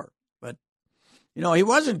accurate thrower, but he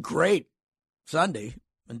wasn't great Sunday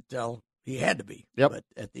until he had to be. Yep. But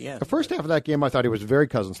at the end, the first half of that game, I thought he was very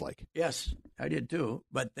Cousins-like. Yes, I did too.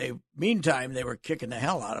 But meantime, they were kicking the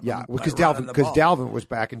hell out of him. Yeah, because Dalvin was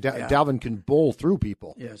back, and Dalvin can bowl through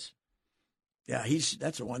people. Yes. Yeah,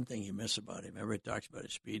 that's the one thing you miss about him. Everybody talks about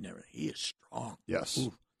his speed and everything. He is strong. Yes.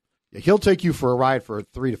 Yeah, he'll take you for a ride for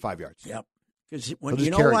 3 to 5 yards. Yep. Because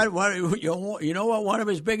you know what one of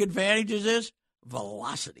his big advantages is?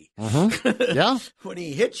 Velocity. Mm-hmm. Yeah. When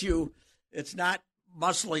he hits you, it's not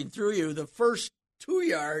muscling through you. The first 2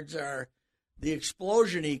 yards are the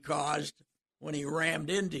explosion he caused when he rammed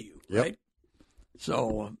into you, right?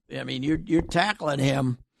 So, I mean, you're tackling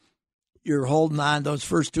him. You're holding on those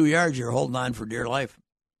first 2 yards. You're holding on for dear life,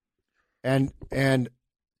 and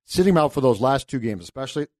sitting him out for those last 2 games,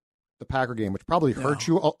 especially the Packer game, which probably hurt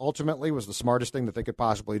you ultimately, was the smartest thing that they could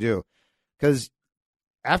possibly do. Because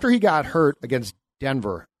after he got hurt against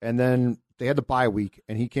Denver, and then they had the bye week,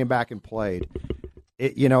 and he came back and played.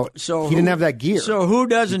 So he didn't have that gear. So who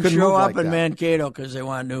doesn't show up in Mankato because they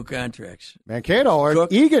want new contracts? Mankato or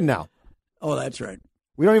Egan now? Oh, that's right.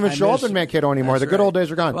 We don't even show up in Mankato anymore. The good old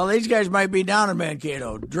days are gone. Well, these guys might be down in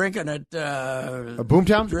Mankato, drinking at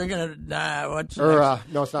Boomtown? Drinking at what's no,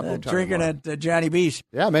 it's not Boomtown. Drinking at Johnny B's.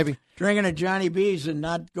 Yeah, maybe. Drinking at Johnny B's and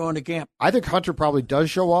not going to camp. I think Hunter probably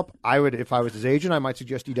does show up. I would, if I was his agent, I might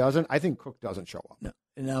suggest he doesn't. I think Cook doesn't show up. No.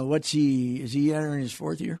 Now, is he entering his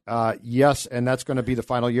 4th year? Yes, and that's going to be the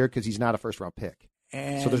final year because he's not a first-round pick.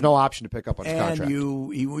 So there's no option to pick up on his contract. And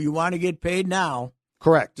you want to get paid now.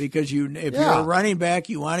 Correct. Because if you're a running back,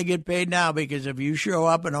 you want to get paid now because if you show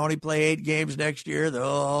up and only play 8 games next year,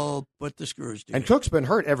 they'll put the screws to you. And Cook's been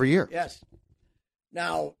hurt every year. Yes.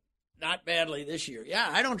 Now, not badly this year. Yeah,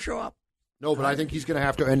 I don't show up. No, but I think he's going to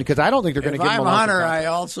have to, and because I don't think they're going to give him a long contract. If I'm Hunter,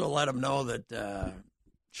 I also let him know that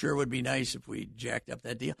sure would be nice if we jacked up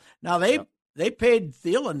that deal. Now, they paid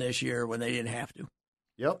Thielen this year when they didn't have to.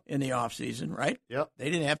 Yep. In the offseason, right? Yep.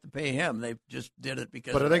 They didn't have to pay him. They just did it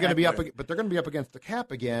because. But are they going to be up? But they're going to be up against the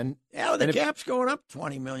cap again. Yeah, well, the cap's going up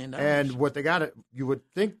 $20 million. And what they got, you would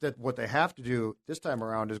think that what they have to do this time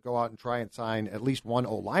around is go out and try and sign at least one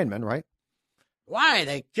O-lineman, right? Why?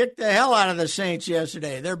 They kicked the hell out of the Saints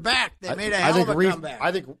yesterday. They're back. They made a hell of a comeback.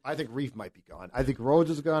 I think Reef might be gone. I think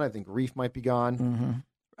Rhodes is gone. I think Reef might be gone. Mm-hmm.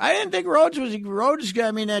 I didn't think Rhodes.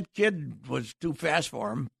 I mean, that kid was too fast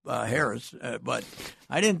for him, Harris. But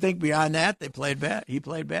I didn't think beyond that they played bad. He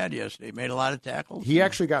played bad yesterday. Made a lot of tackles. He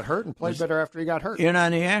actually got hurt and played better after he got hurt. In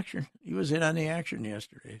on the action. He was in on the action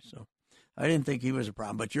yesterday. So I didn't think he was a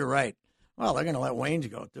problem. But you're right. Well, they're going to let Waynes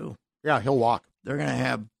go too. Yeah, he'll walk. They're going to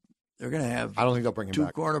have. I don't think they'll bring him 2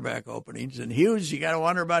 back. Quarterback openings. And Hughes, you got to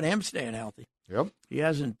wonder about him staying healthy. Yep.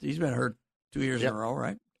 He's been hurt 2 years in a row,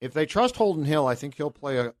 right? If they trust Holden Hill, I think he'll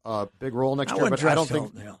play a big role next year. But I don't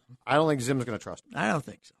think Zim's going to trust him. I don't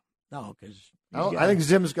think so. No, because I think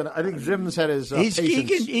Zim's going to. I think Zim's had his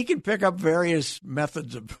patience. He can pick up various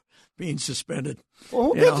methods of being suspended. Well,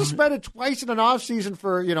 who gets suspended twice in an offseason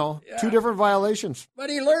for 2 different violations? But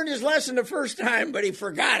he learned his lesson the first time, but he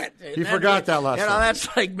forgot it. He forgot that lesson.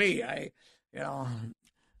 That's like me. I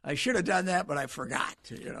should have done that, but I forgot.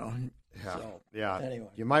 Yeah. So, yeah. Anyway.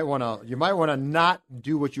 You might want to not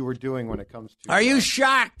do what you were doing when it comes to. Are you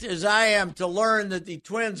shocked, as I am, to learn that the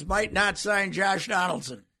Twins might not sign Josh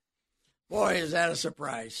Donaldson? Boy, is that a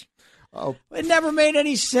surprise. Oh, it never made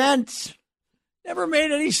any sense. Never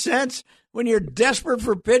made any sense. When you're desperate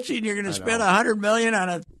for pitching, you're going to spend $100 million on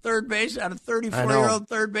a third base, on a 34-year-old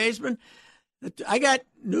third baseman. I got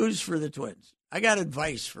news for the Twins. I got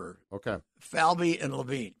advice for Falvey and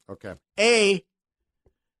Levine. Okay.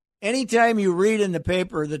 Anytime you read in the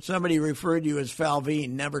paper that somebody referred to you as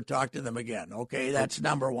Falvine, never talk to them again. Okay, that's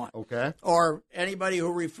number one. Okay. Or anybody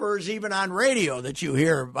who refers even on radio that you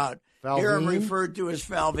hear about, hear them referred to as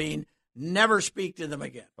Falvine, never speak to them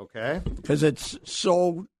again. Okay. Because it's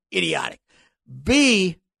so idiotic.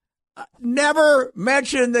 B, never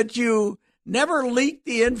mention that you never leak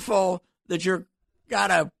the info that you're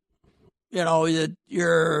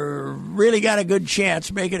really got a good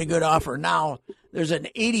chance making a good offer. Now, there's an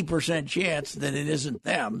 80% chance that it isn't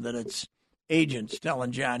them, that it's agents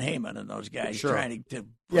telling John Heyman and those guys trying to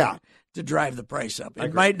drive the price up.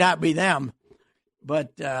 It might not be them,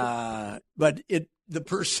 but the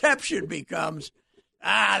perception becomes,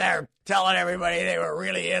 they're telling everybody they were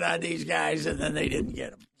really in on these guys, and then they didn't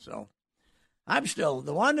get them. So I'm still,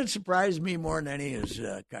 the one that surprised me more than any is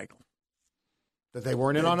Keuchel. That they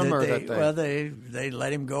weren't in on him, or that they? Well, they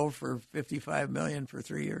let him go for $55 million for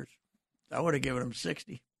 3 years. I would have given him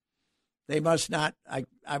 60. They must not.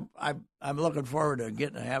 I'm looking forward to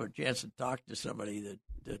getting to have a chance to talk to somebody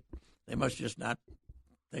that they must just not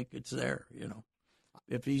think it's there. You know,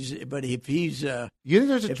 if he's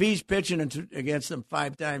pitching against them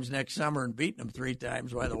 5 times next summer and beating them 3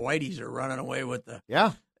 times, while the Whiteys are running away with the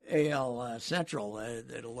AL Central,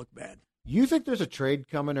 it'll look bad. You think there's a trade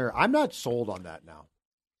coming, or I'm not sold on that now?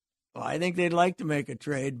 Well, I think they'd like to make a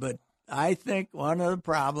trade, but I think one of the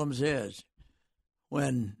problems is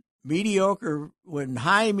when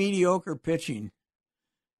high mediocre pitching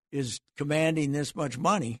is commanding this much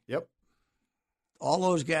money. Yep. All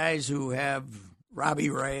those guys who have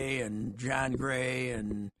Robbie Ray and John Gray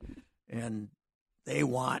and they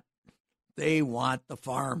want the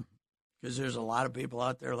farm because there's a lot of people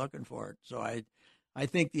out there looking for it. So I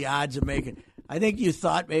think the odds of making – I think you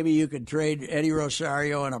thought maybe you could trade Eddie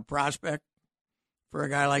Rosario and a prospect for a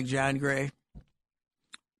guy like John Gray.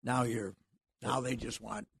 Now they just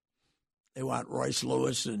want Royce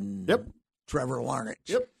Lewis and Trevor Larnach.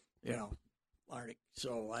 Yep. You know, Larnach.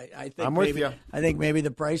 So I think I'm with you. I think maybe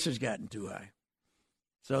the price has gotten too high.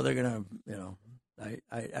 So they're gonna,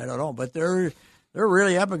 I don't know, but they're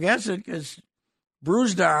really up against it because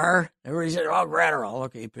Brusdar. Everybody said, Gratterall.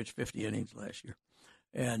 Okay, he pitched 50 innings last year.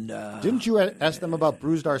 And didn't you ask them about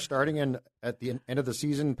Brusdar starting at the end of the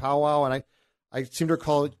season powwow? And I seem to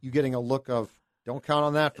recall you getting a look of, don't count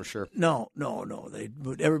on that for sure. No.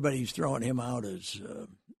 Everybody's throwing him out as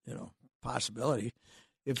possibility.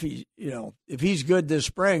 If he's good this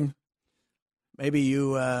spring, maybe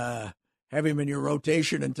you have him in your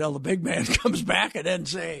rotation until the big man comes back, and then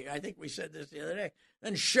say, I think we said this the other day,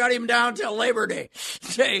 then shut him down till Labor Day.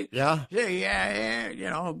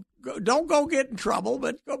 Don't go get in trouble,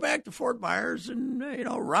 but go back to Fort Myers and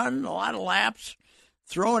run a lot of laps.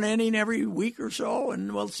 Throw an inning every week or so,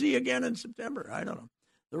 and we'll see you again in September. I don't know.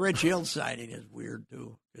 The Rich Hill signing is weird,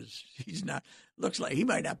 too, because looks like he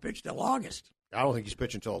might not pitch till August. I don't think he's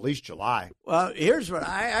pitching until at least July. Well, here's what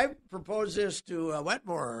I proposed this to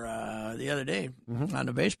Wetmore the other day on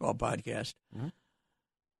the baseball podcast. Mm-hmm.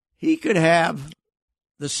 He could have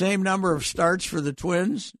the same number of starts for the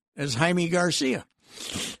Twins as Jaime Garcia.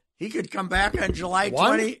 He could come back on July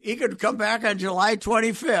 20. He could come back on July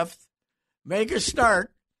 25th. Make a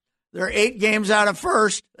start. They're 8 games out of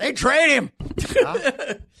first. They trade him.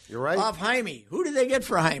 Yeah, you're right. Off Jaime. Who did they get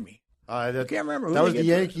for Jaime? I can't remember. Who that was the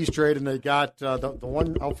Yankees trade, and they got the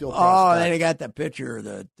one outfield prospect. They got the pitcher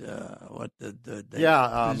that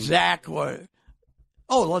Zach.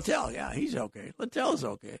 Littell. Yeah, he's okay. Littell's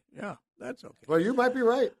okay. Yeah, that's okay. Well, you might be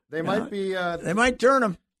right. They might be. They might turn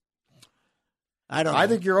him. I don't know. I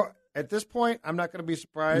think you're at this point. I'm not going to be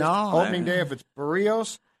surprised. Opening day, if it's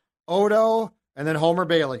Barrios, Odo, and then Homer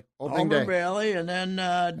Bailey. Opening day. Homer Bailey, and then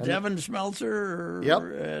Devin Smeltzer. Yep.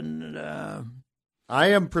 And I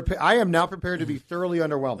am now prepared to be thoroughly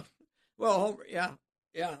underwhelmed. Well, Homer,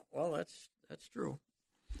 yeah. Well, that's true.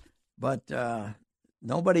 But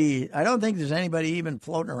nobody. I don't think there's anybody even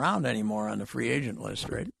floating around anymore on the free agent list,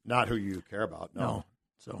 right? Not who you care about. No.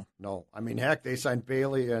 No. I mean, heck, they signed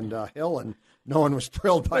Bailey and Hill, and no one was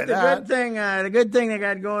thrilled by that. The good thing they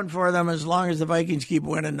got going for them, as long as the Vikings keep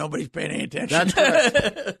winning, nobody's paying any attention. That's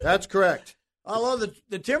correct. That's correct. Although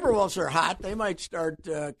the Timberwolves are hot, they might start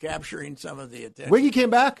capturing some of the attention. Wiggy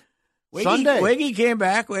came back Sunday. Wiggy came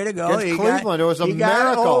back. Way to go. Against Cleveland. It was a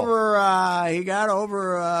miracle. He got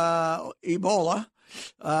over Ebola.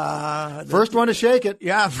 First one to shake it.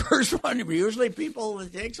 Yeah, first one. Usually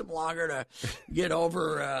it takes them longer to get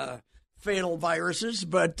over fatal viruses.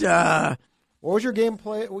 But what was your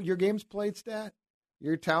games played stat?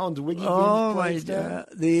 Your town's Wiggy games played stat?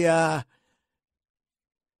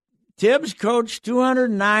 Tibbs coached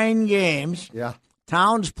 209 games. Yeah.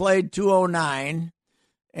 Towns played 209,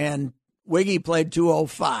 and Wiggy played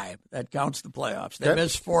 205. That counts the playoffs. They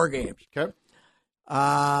missed 4 games. Okay.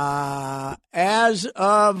 As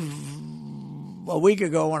of a week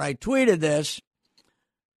ago when I tweeted this,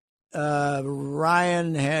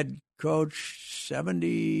 Ryan had coached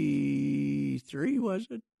 73, was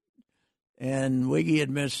it? And Wiggy had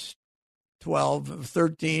missed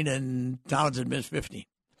 13, and Towns had missed 15.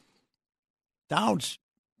 Towns,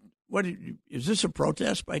 is this a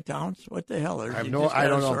protest by Towns? What the hell? I don't know.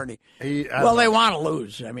 They want to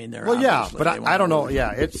lose. I mean, they're but I don't know.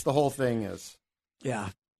 Yeah, it's the whole thing is. Yeah,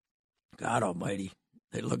 God Almighty.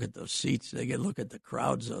 They look at those seats. They look at the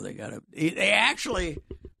crowds, though. They actually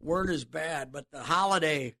weren't as bad, but the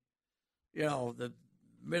holiday, the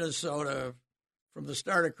Minnesota, from the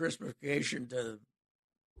start of Christmas vacation to,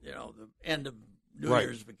 the end of New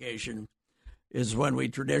Year's vacation is when we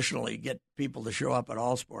traditionally get people to show up at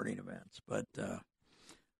all sporting events. But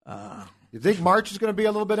you think March is going to be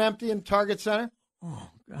a little bit empty in Target Center?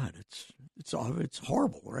 Oh God, it's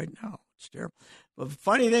horrible right now. It's terrible. But the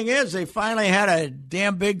funny thing is, they finally had a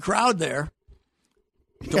damn big crowd there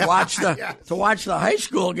to watch the high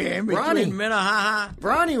school game between Minnehaha.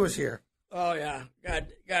 Bronny was here. Oh yeah, God,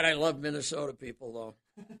 I love Minnesota people though.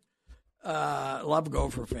 Love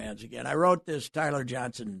Gopher fans again. I wrote this Tyler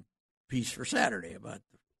Johnson piece for Saturday about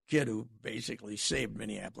the kid who basically saved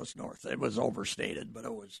Minneapolis North. It was overstated, but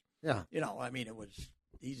it was. Yeah. It was.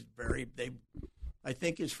 I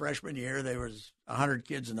think his freshman year there was 100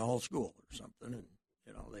 kids in the whole school or something, and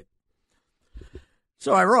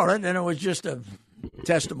So I wrote it, and it was just a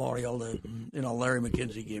testimonial to Larry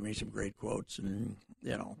McKenzie gave me some great quotes, and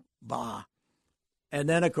blah. And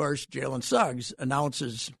then of course Jalen Suggs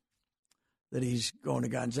announces that he's going to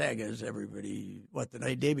Gonzaga. As everybody, the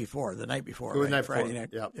night before, Friday night,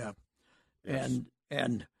 yeah. Yes.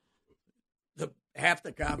 And half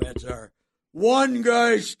the comments are, one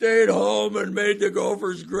guy stayed home and made the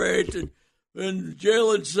Gophers great, and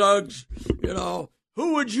Jalen Suggs,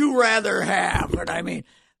 who would you rather have? And I mean,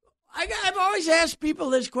 I've always asked people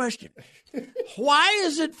this question. Why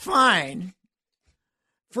is it fine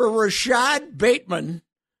for Rashad Bateman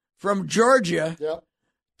from Georgia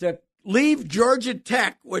to leave Georgia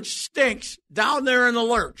Tech, which stinks, down there in the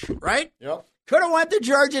lurch, right? Yep. Could have went to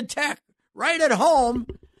Georgia Tech right at home.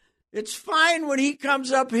 It's fine when he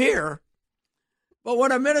comes up here. But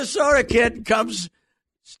when a Minnesota kid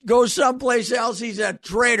goes someplace else, he's a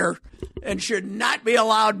traitor and should not be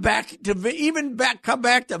allowed come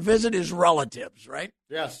back to visit his relatives, right?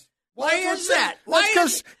 Yes. Why is that?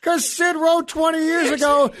 Because Sid wrote 20 years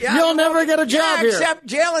ago, you'll never get a job here. Except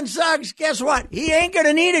Jalen Suggs, guess what? He ain't going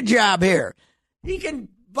to need a job here. He can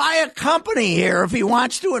buy a company here if he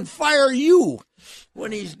wants to and fire you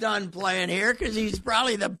when he's done playing here because he's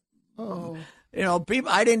probably the people.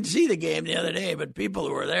 I didn't see the game the other day, but people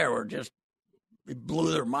who were there it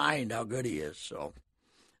blew their mind how good he is. So,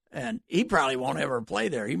 and he probably won't ever play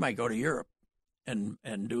there. He might go to Europe and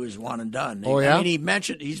do his one and done. Oh yeah. I mean,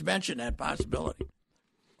 he's mentioned that possibility.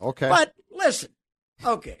 Okay, but listen,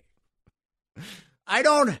 okay, I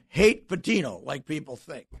don't hate Pitino like people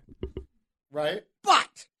think, right?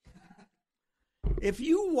 But if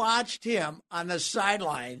you watched him on the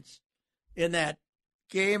sidelines in that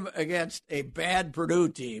game against a bad Purdue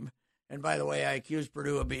team, and by the way, I accused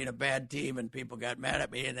Purdue of being a bad team, and people got mad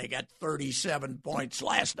at me, and they got 37 points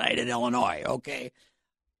last night in Illinois, okay?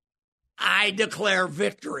 I declare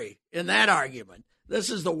victory in that argument.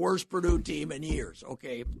 This is the worst Purdue team in years,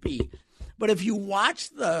 okay? B. But if you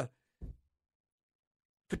watch the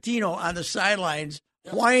Pitino on the sidelines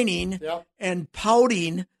whining and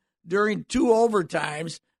pouting during 2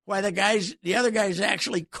 overtimes while the other guy's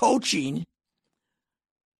actually coaching,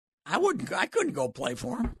 I couldn't go play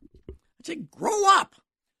for him. I'd say, grow up.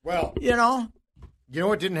 Well, you know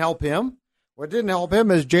what didn't help him? What didn't help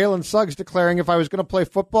him is Jalen Suggs declaring if I was going to play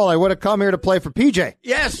football, I would have come here to play for PJ.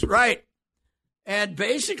 Yes, right. And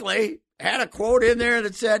basically had a quote in there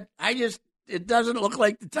that said, it doesn't look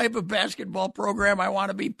like the type of basketball program I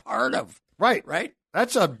want to be part of. Right. Right?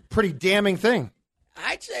 That's a pretty damning thing.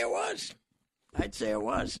 I'd say it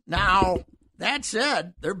was. Now, that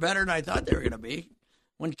said, they're better than I thought they were going to be.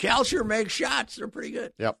 When Kalsher makes shots, they're pretty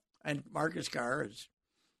good. Yep. And Marcus Carr is,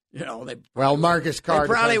 Marcus Carr.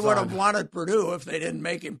 They probably would have wanted Purdue if they didn't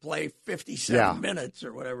make him play 57 minutes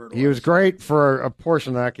or whatever it was. He was great for a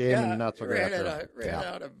portion of that game and not so great. Ran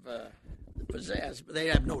out of pizzazz, but they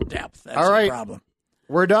have no depth. That's all right. the problem.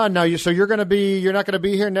 We're done now. You're not going to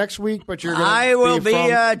be here next week, but you're going to I will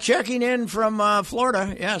be checking in from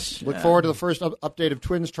Florida, yes. Look forward to the first update of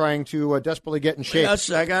Twins trying to desperately get in shape. Yes,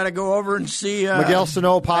 I got to go over and see. Miguel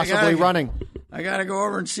Sano possibly running. I got to go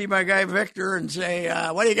over and see my guy Victor and say,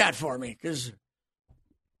 what do you got for me? Because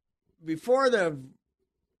before the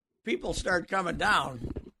people start coming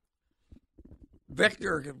down,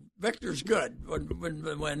 Victor's good.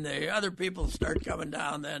 When the other people start coming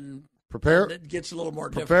down, then it gets a little more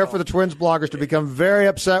difficult. Prepare for the Twins bloggers to become very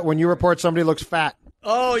upset when you report somebody looks fat.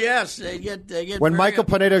 Oh, yes. They get when Michael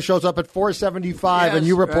Pineda shows up at 475 and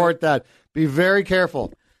you report that, be very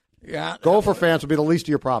careful. Yeah. Gopher fans will be the least of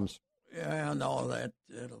your problems. Yeah, no,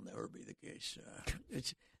 that'll never be the case.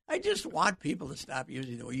 I just want people to stop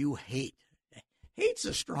using the word you hate. Hate's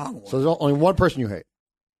a strong word. So there's only one person you hate.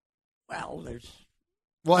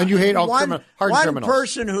 Well, and you hate all one criminals.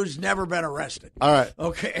 person who's never been arrested. All right.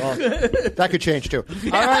 Okay. Well, that could change, too.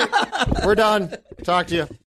 All right. We're done. Talk to you.